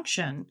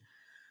conjunction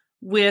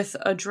with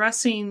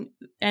addressing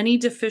any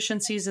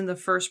deficiencies in the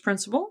first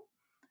principle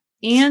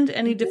and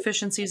any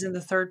deficiencies in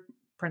the third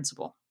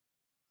principle.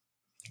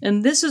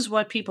 And this is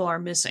what people are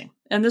missing.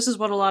 And this is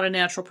what a lot of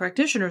natural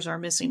practitioners are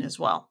missing as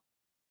well.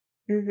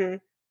 Mm-hmm.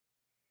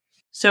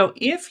 So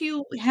if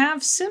you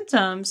have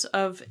symptoms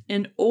of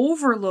an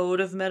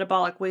overload of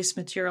metabolic waste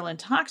material and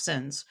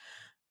toxins,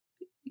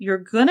 you're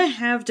going to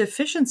have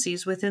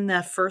deficiencies within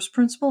that first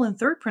principle and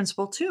third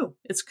principle too.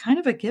 It's kind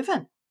of a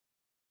given.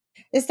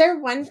 Is there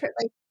one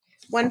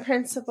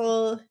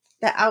principle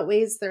that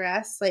outweighs the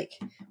rest? Like,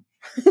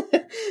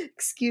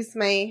 excuse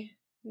my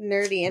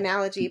nerdy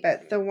analogy,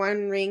 but the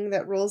one ring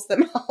that rules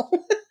them all.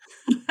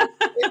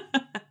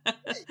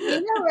 You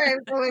know where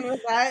I'm going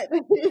with that.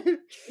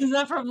 Is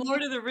that from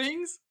Lord of the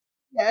Rings?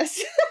 Yes.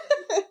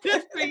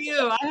 Good for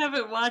you. I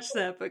haven't watched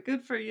that, but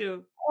good for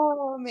you.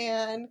 Oh,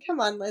 man. Come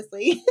on,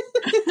 Leslie.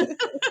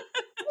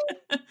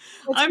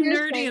 I'm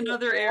nerdy in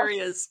other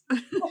areas.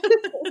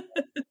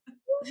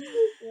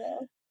 Yeah.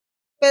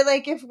 But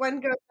like if one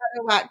goes out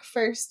of whack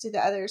first, do the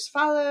others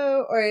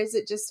follow? Or is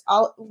it just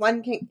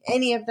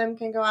any of them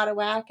can go out of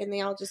whack and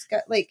they all just go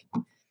like,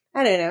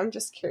 I don't know. I'm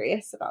just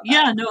curious about that.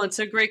 Yeah, no, it's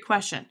a great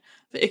question.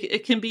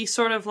 It can be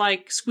sort of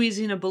like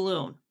squeezing a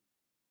balloon,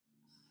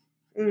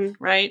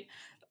 right?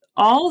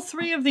 All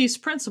three of these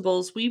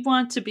principles, we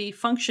want to be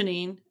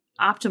functioning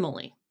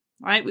optimally,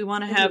 right? We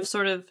want to have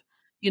sort of,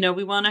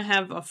 we want to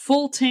have a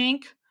full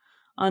tank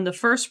on the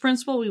first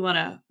principle. We want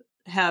to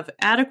have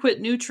adequate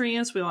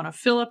nutrients. We want to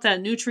fill up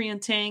that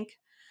nutrient tank,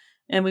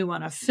 and we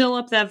want to fill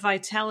up that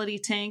vitality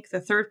tank,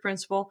 the third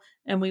principle,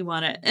 and we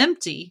want to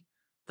empty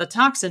the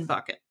toxin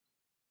bucket.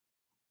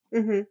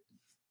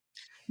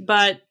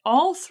 But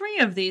all three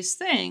of these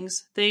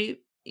things, they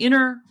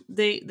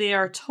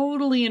are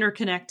totally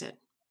interconnected.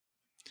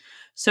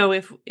 So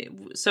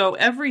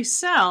every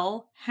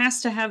cell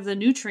has to have the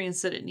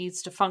nutrients that it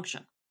needs to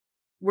function.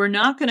 We're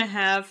not going to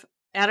have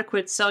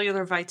adequate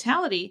cellular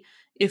vitality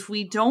if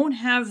we don't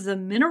have the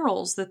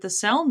minerals that the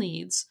cell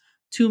needs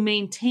to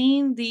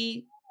maintain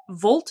the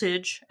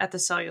voltage at the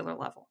cellular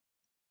level.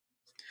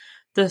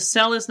 The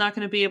cell is not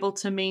going to be able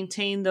to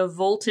maintain the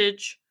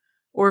voltage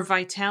or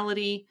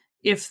vitality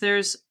if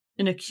there's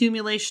an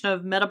accumulation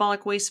of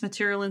metabolic waste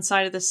material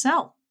inside of the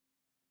cell.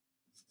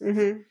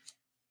 The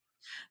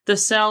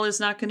cell is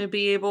not going to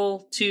be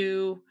able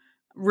to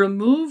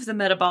remove the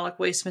metabolic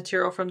waste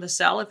material from the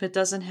cell if it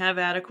doesn't have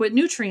adequate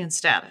nutrient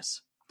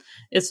status.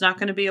 It's not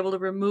going to be able to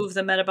remove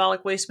the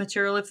metabolic waste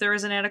material if there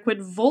is an adequate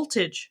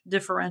voltage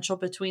differential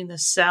between the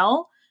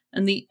cell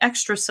and the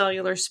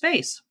extracellular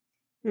space.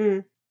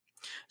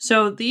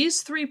 So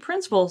these three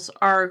principles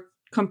are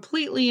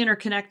completely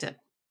interconnected.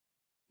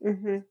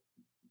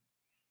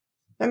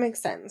 That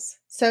makes sense.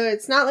 So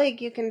it's not like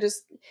you can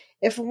just,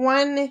 if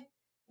one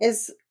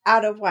is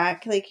out of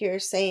whack, like you're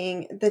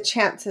saying, the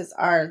chances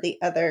are the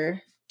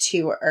other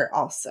two are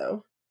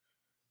also.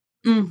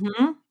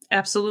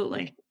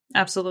 Absolutely.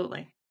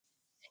 Absolutely.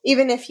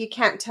 Even if you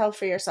can't tell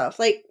for yourself,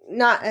 like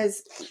not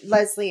as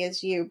Leslie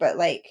as you, but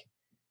like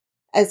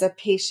as a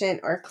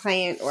patient or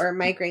client or a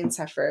migraine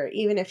sufferer,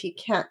 even if you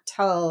can't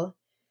tell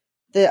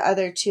the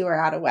other two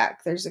are out of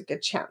whack, there's a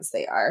good chance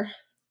they are.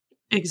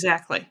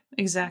 Exactly.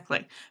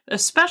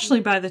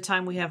 Especially by the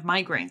time we have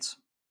migraines.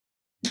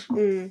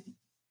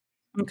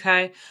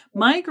 Okay.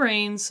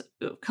 Migraines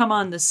come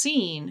on the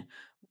scene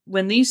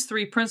when these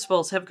three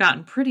principles have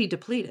gotten pretty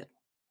depleted.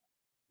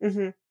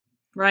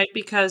 Right?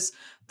 Because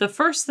the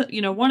first,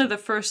 one of the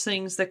first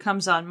things that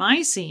comes on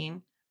my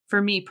scene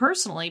for me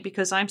personally,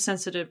 because I'm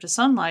sensitive to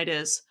sunlight,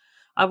 is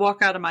I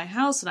walk out of my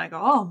house and I go,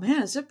 oh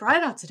man, is it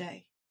bright out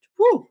today?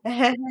 Woo!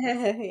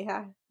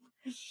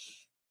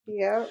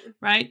 Yeah.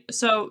 Right?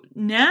 So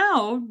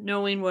now,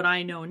 knowing what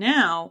I know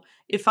now,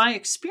 if I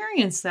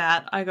experience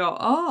that, I go,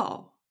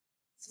 oh,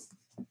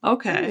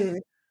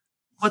 okay,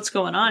 what's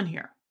going on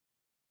here?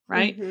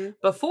 Right?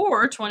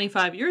 Before,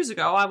 25 years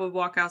ago, I would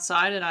walk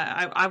outside and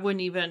I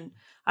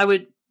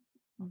would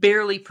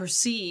barely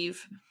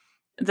perceive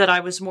that I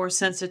was more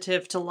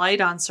sensitive to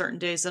light on certain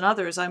days than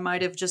others. I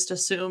might have just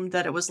assumed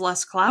that it was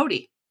less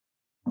cloudy.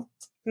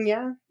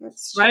 Yeah,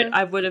 that's true. Right?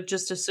 I would have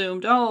just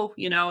assumed, oh,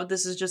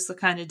 this is just the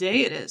kind of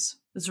day it is.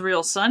 It's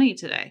real sunny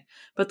today.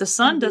 But the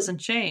sun doesn't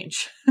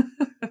change.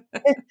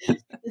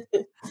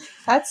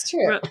 That's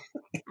true.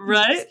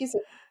 Right? Excuse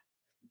me.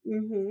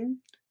 Mm-hmm.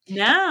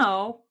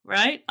 Now,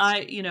 right?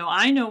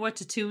 I know what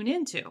to tune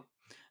into.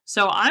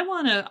 So I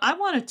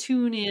want to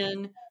tune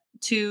in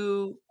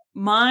to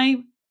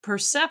my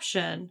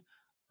perception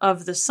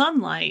of the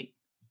sunlight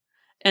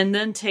and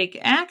then take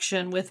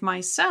action with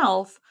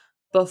myself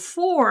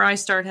before I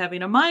start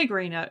having a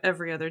migraine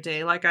every other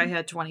day like I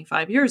had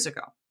 25 years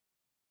ago.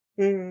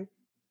 Mm-hmm.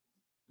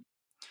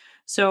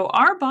 So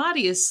our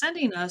body is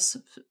sending us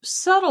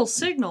subtle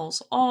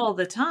signals all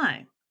the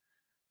time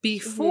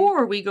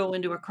before we go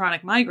into a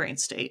chronic migraine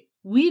state.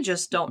 We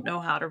just don't know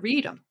how to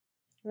read them.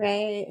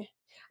 Right.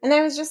 And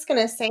I was just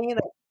going to say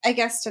that, I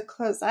guess to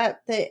close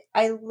up, that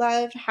I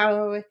love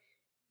how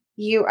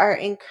you are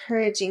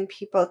encouraging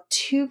people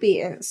to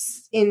be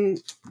in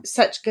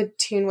such good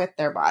tune with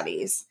their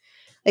bodies,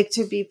 like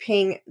to be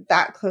paying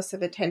that close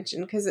of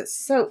attention, because it's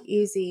so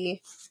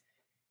easy.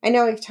 I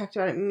know we've talked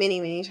about it many,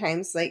 many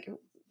times, like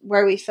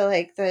where we feel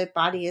like the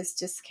body is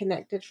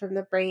disconnected from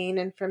the brain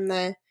and from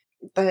the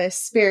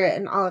spirit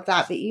and all of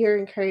that, but you're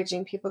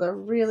encouraging people to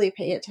really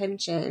pay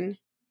attention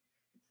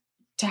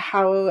to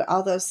how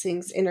all those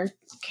things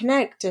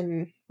interconnect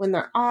and when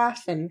they're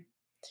off, and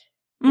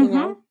you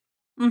know.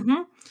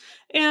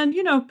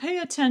 And, pay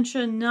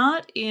attention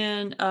not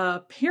in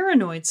a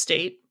paranoid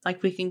state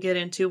like we can get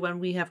into when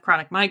we have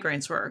chronic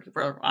migraines where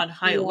we're on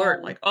high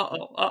alert, like,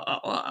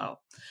 uh-oh.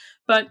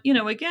 But,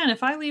 again,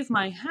 if I leave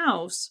my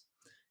house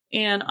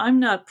and I'm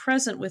not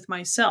present with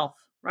myself,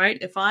 right?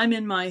 If I'm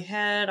in my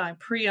head, I'm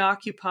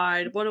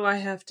preoccupied. What do I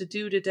have to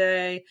do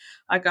today?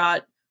 I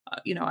got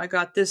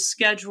this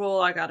schedule.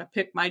 I got to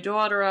pick my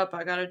daughter up.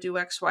 I got to do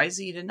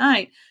XYZ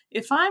tonight.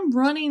 If I'm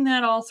running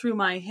that all through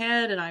my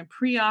head and I'm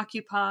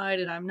preoccupied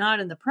and I'm not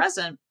in the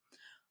present,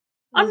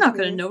 I'm not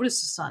going to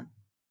notice the sun.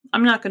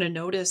 I'm not going to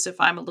notice if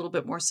I'm a little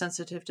bit more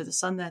sensitive to the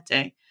sun that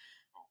day.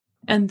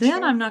 And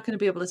then I'm not going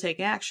to be able to take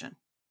action.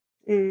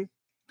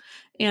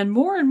 And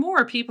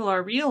more people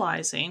are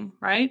realizing,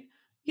 right?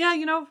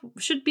 Yeah,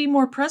 should be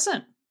more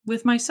present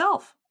with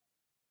myself.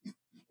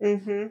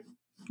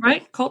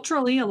 Right?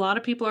 Culturally, a lot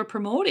of people are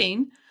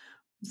promoting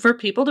for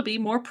people to be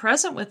more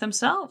present with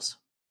themselves.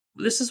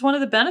 This is one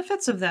of the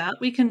benefits of that.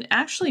 We can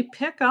actually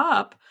pick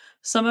up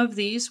some of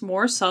these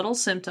more subtle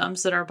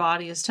symptoms that our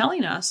body is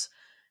telling us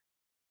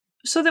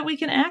so that we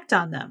can act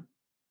on them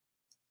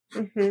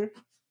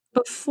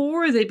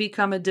before they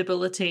become a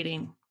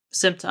debilitating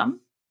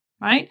symptom,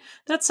 right?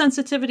 That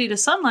sensitivity to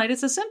sunlight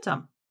is a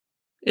symptom.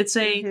 It's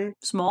a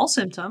small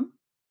symptom.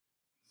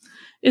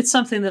 It's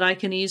something that I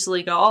can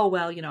easily go, oh,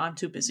 well, I'm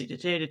too busy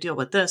today to deal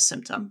with this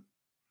symptom.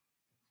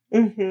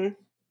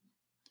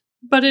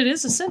 But it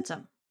is a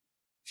symptom.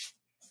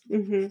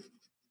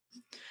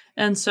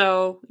 And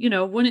so,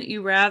 wouldn't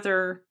you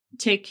rather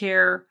take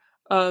care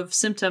of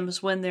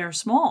symptoms when they're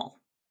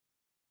small?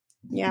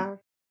 Yeah.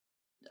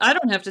 I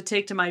don't have to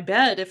take to my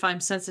bed if I'm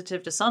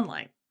sensitive to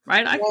sunlight,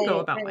 right? I can go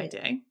about my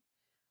day.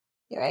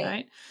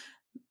 Right.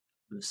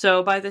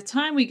 So by the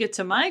time we get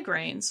to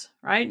migraines,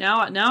 right, now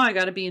I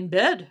got to be in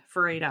bed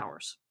for 8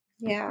 hours.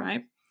 Yeah.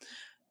 Right.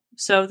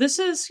 So this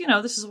is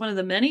one of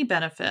the many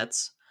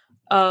benefits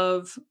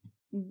of,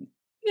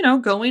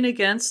 going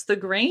against the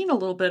grain a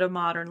little bit of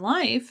modern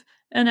life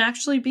and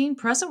actually being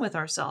present with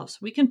ourselves.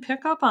 We can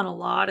pick up on a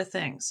lot of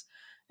things,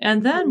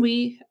 and then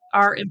we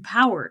are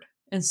empowered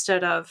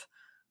instead of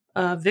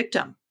a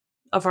victim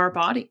of our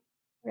body.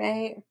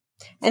 Right.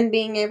 And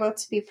being able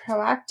to be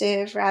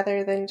proactive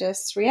rather than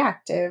just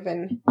reactive.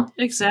 And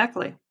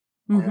exactly.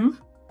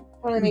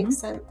 Totally makes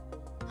sense.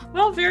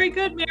 Well, very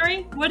good,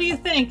 Mary. What do you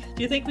think?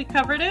 Do you think we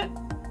covered it?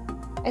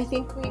 I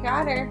think we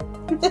got her.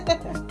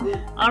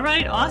 All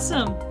right.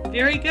 Awesome.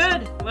 Very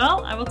good.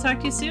 Well, I will talk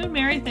to you soon,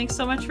 Mary. Thanks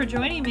so much for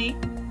joining me.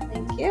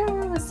 Thank you.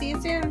 We'll see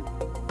you soon.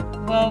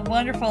 Well,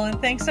 wonderful. And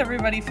thanks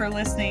everybody for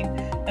listening.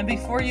 And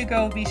before you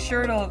go, be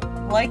sure to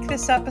like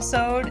this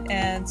episode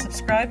and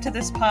subscribe to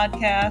this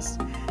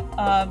podcast.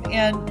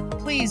 And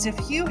please,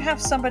 if you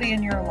have somebody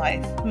in your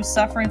life who's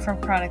suffering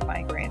from chronic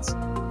migraines,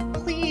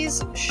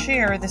 please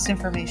share this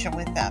information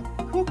with them.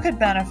 Who could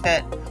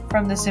benefit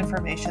from this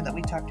information that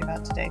we talked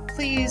about today?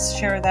 Please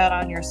share that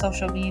on your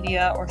social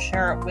media or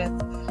share it with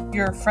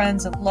your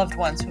friends and loved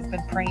ones who've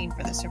been praying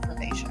for this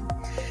information.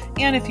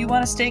 And if you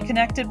want to stay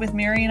connected with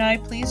Mary and I,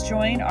 please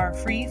join our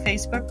free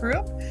Facebook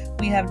group.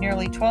 We have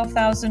nearly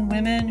 12,000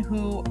 women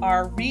who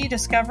are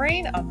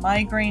rediscovering a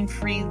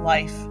migraine-free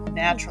life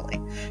naturally.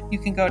 You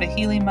can go to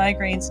Healing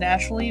Migraines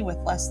Naturally with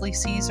Leslie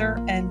Caesar,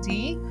 ND,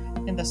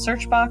 in the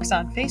search box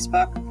on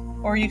Facebook,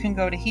 or you can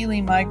go to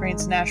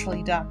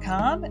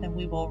healingmigrainesnaturally.com and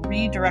we will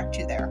redirect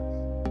you there.